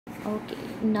Okay,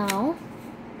 now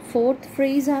fourth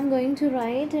phrase I'm going to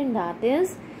write, and that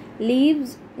is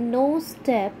leaves no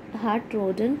step had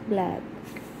trodden black.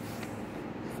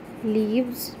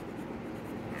 Leaves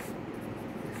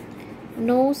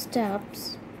no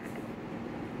steps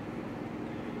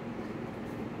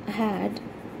had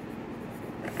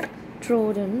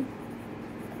trodden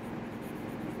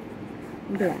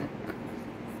black.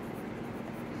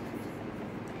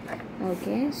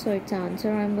 Okay, so its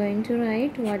answer I'm going to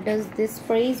write. What does this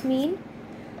phrase mean?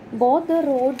 Both the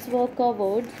roads were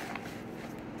covered.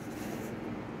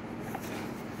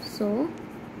 So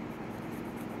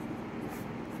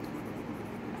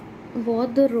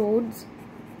both the roads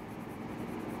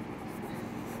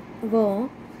were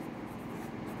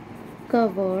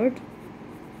covered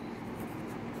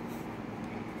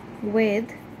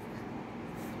with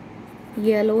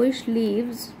yellowish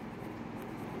leaves,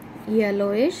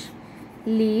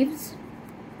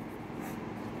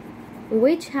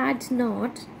 which had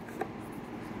not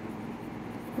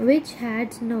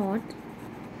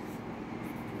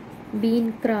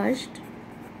been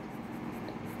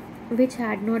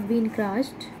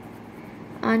crushed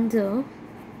under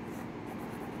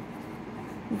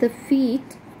the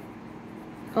feet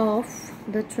of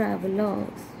the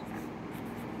travelers.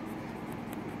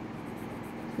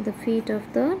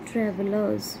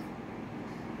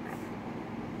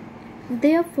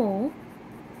 Therefore,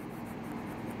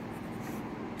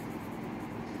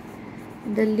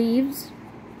 the leaves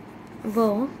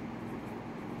were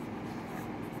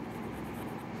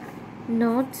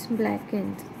not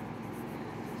blackened.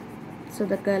 So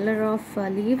the color of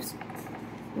leaves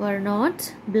were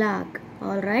not black,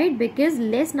 alright, because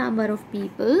less number of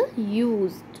people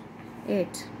used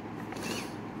it.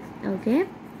 Okay,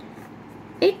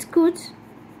 it could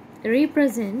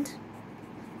represent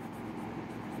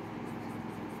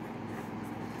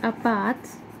a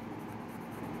path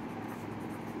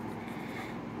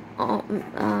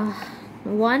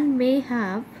one may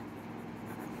have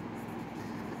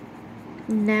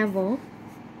never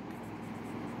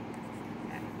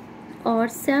or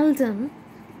seldom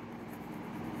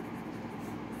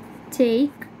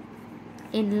take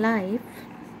in life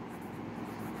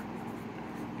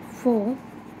for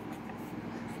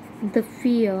the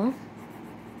fear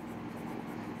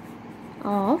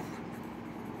of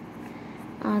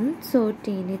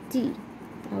uncertainty.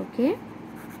 Okay,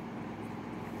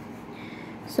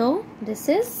 so this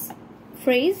is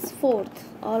phrase fourth.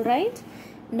 All right,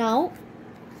 now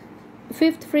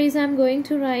fifth phrase I'm going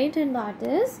to write, and that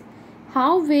is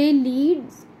how way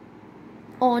leads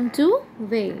on to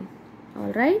way.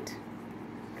 All right,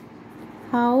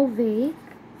 how way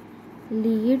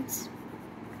leads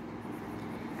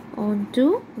on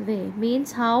to way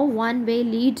means how one way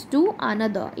leads to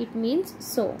another. It means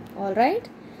so. All right,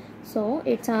 so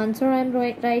its answer I'm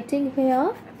writing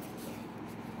here.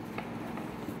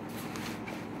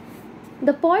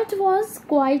 The poet was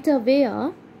quite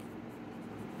aware.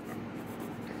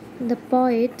 The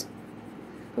poet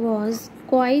was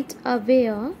quite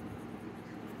aware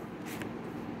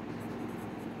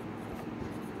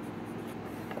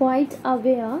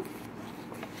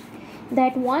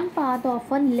that one path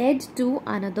often led to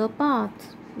another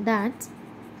path. That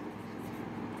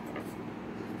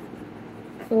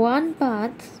one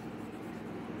path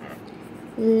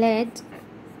led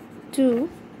to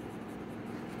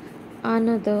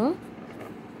another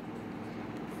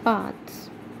path.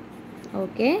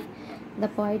 Okay, the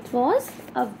poet was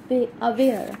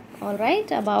aware, all right,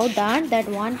 about that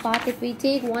one path, if we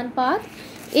take one path,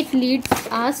 it leads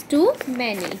us to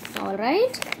many. All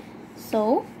right,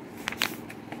 so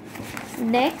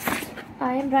next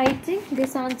I am writing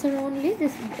this answer only.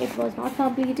 It was not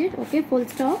completed. Okay, full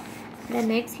stop. The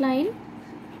next line,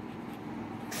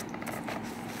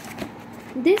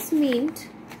 this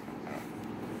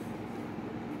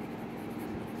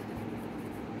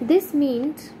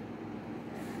meant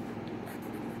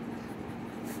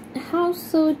how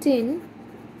certain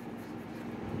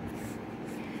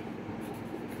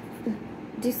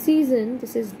decision,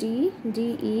 this is decision,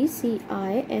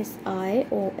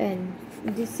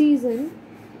 decision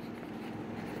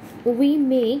we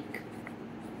make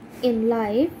in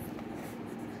life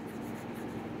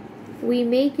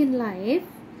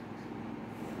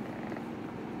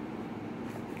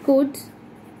could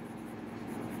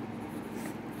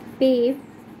pave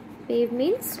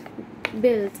means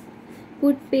build,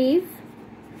 could pave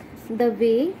the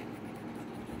way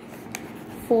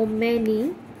for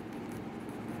many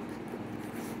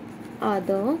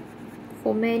other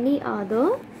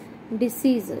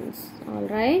decisions. All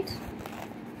right,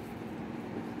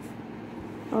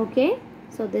 okay,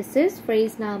 so So this is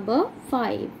phrase number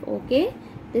 5. Okay,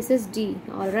 this is D.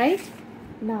 All right.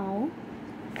 Now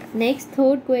next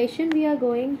third question we are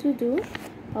going to do.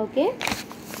 Okay,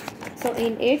 so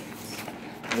in it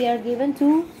we are given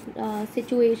two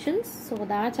situations, so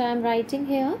that I am writing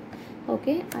here.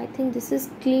 Okay, I think this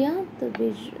is clear. The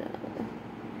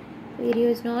video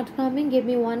is not coming. Give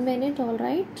me 1 minute. All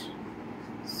right,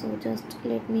 so just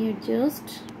let me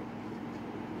adjust.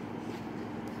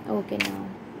 Okay, now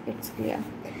it's clear.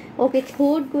 Okay,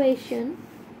 third question.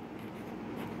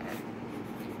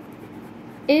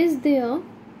 Is there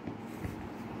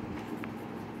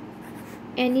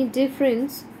any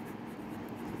difference?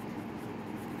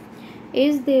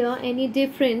 Is there any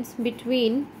difference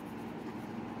between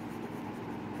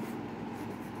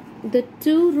the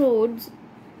two roads?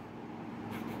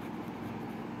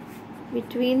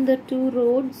 Between the two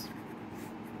roads,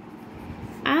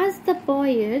 as the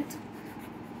poet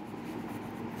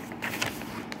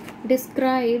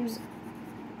describes,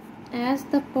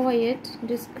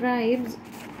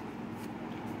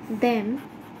 them.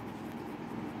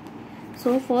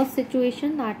 So first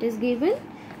situation that is given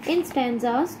in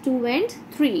stanzas 2 and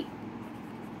 3.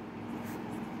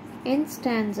 In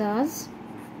stanzas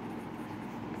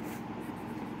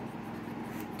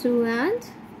 2 and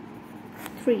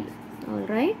 3. All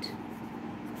right.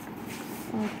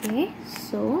 Okay,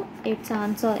 so its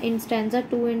answer in stanza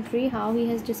 2 and 3, how he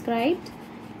has described.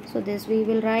 So this we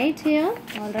will write here.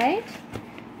 All right,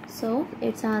 so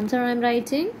its answer I am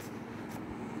writing.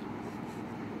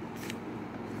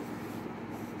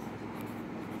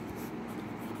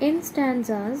 In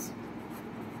stanzas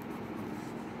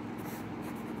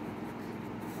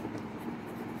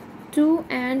 2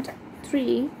 and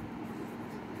 3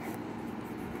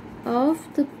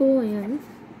 of the poem,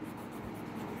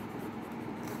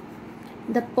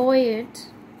 the poet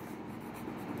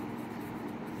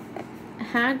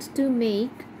had to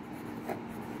make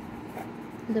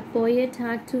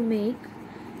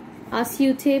a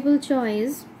suitable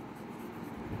choice,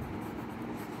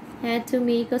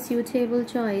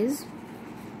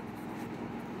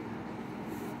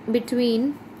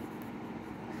 between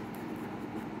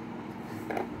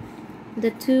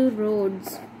the two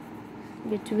roads,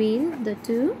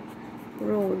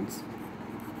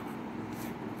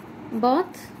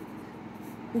 both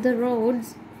the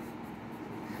roads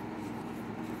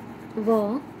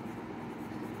were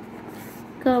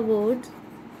covered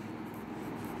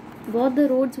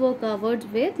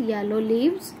with yellow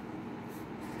leaves,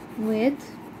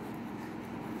 both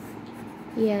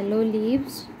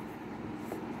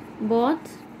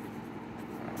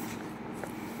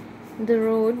the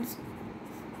roads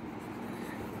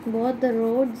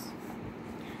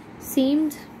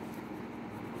seemed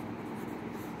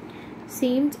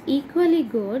equally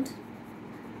good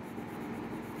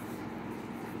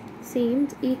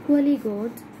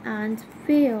and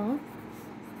fair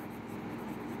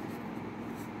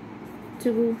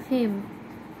to him,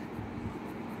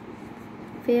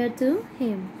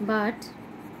 but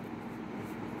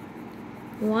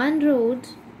one road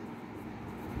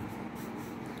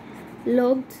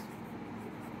looked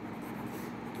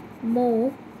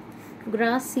more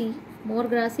grassy.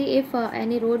 If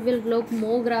any road will look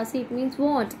more grassy, it means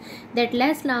what? That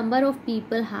less number of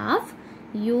people have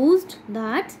used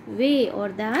that way or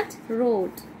that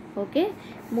road. Okay,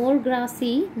 more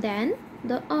grassy than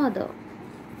the other.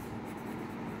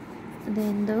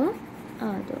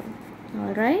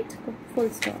 All right, full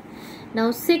stop.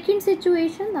 Now second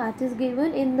situation that is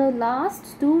given in the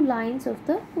last 2 lines of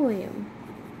the poem.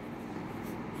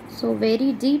 So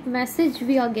very deep message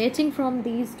we are getting from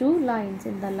these 2 lines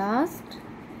in the last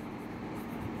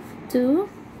 2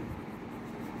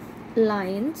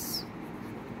 lines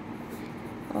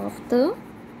of the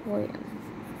poem.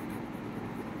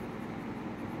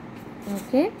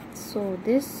 Okay, so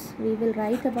this we will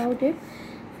write about it.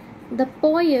 The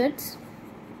poet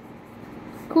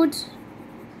could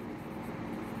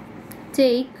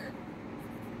take,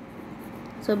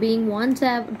 so being one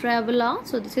traveler,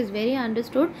 so this is very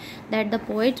understood that the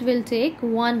poet will take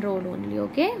one road only.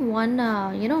 Okay, one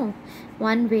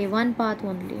one way, one path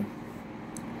only.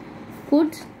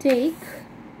 Could take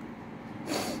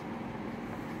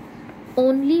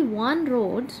only one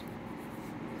road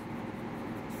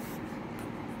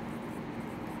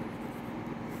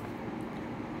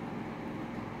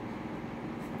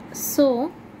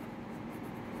so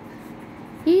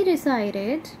he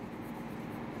decided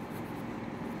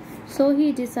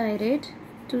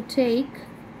to take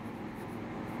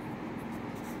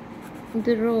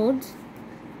the roads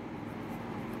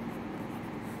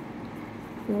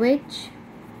which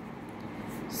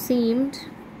seemed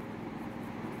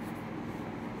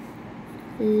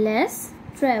less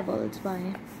traveled by.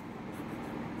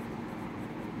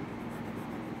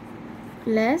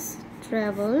 Less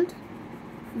traveled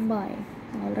by.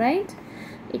 All right.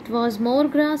 It was more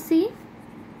grassy.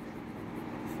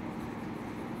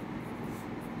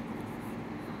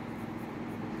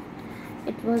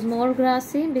 It was more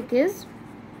grassy because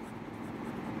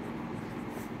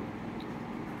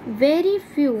very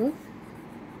few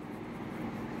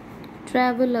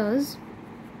travelers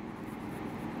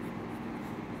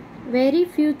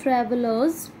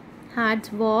had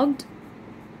walked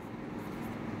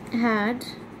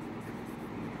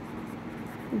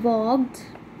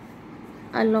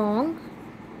along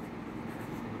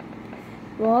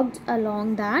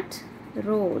that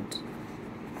road.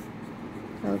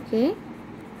 Okay.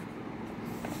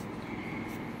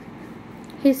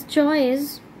 His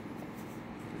choice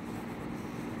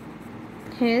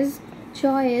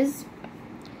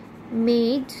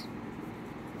made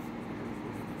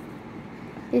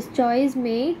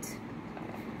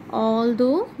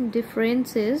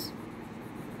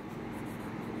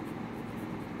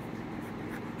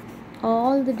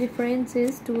all the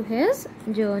differences to his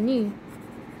journey.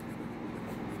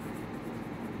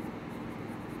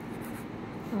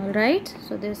 All right,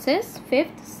 so this is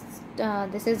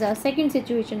this is a second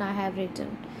situation I have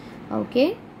written.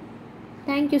 Okay,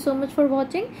 thank you so much for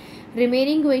watching.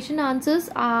 Remaining question answers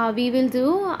we will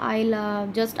do. I'll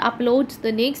just upload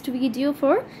the next video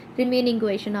for remaining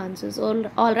question answers.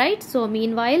 All right, so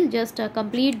meanwhile just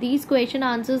complete these question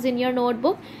answers in your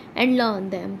notebook and learn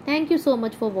them. Thank you so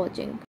much for watching.